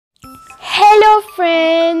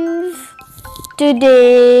friends.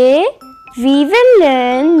 Today we will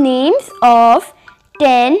learn names of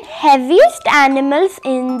 10 heaviest animals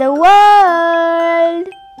in the world.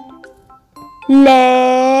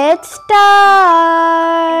 Let's start.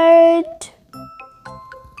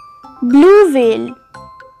 Blue whale.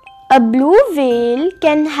 A blue whale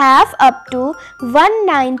can have up to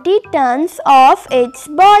 190 tons of its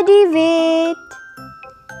body weight.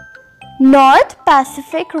 North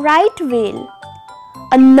Pacific right whale.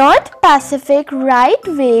 A North Pacific right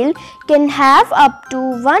whale can have up to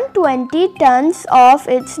 120 tons of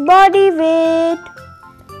its body weight.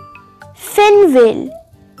 Fin whale.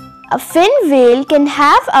 A fin whale can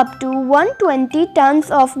have up to 120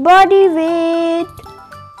 tons of body weight.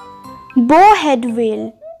 Bowhead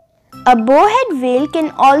whale. A bowhead whale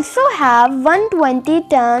can also have 120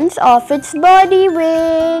 tons of its body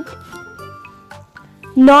weight.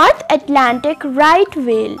 North Atlantic right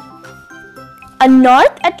whale. A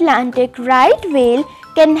North Atlantic right whale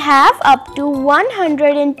can have up to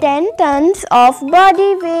 110 tons of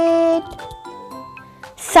body weight.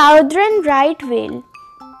 Southern right whale.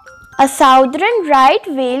 A southern right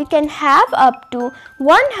whale can have up to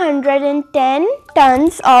 110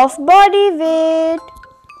 tons of body weight.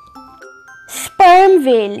 Sperm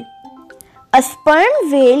whale. A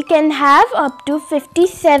sperm whale can have up to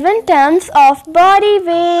 57 tons of body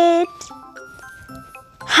weight.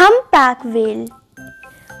 Humpback whale.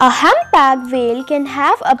 A humpback whale can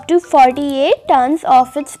have up to 48 tons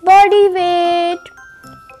of its body weight.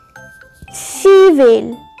 Sea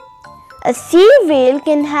whale. A sea whale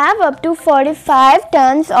can have up to 45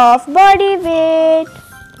 tons of body weight.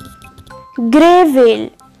 Grey whale.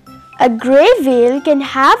 A grey whale can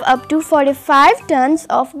have up to 45 tons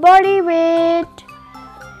of body weight.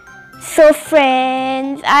 So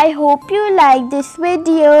friends, I hope you like this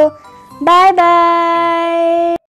video. Bye bye.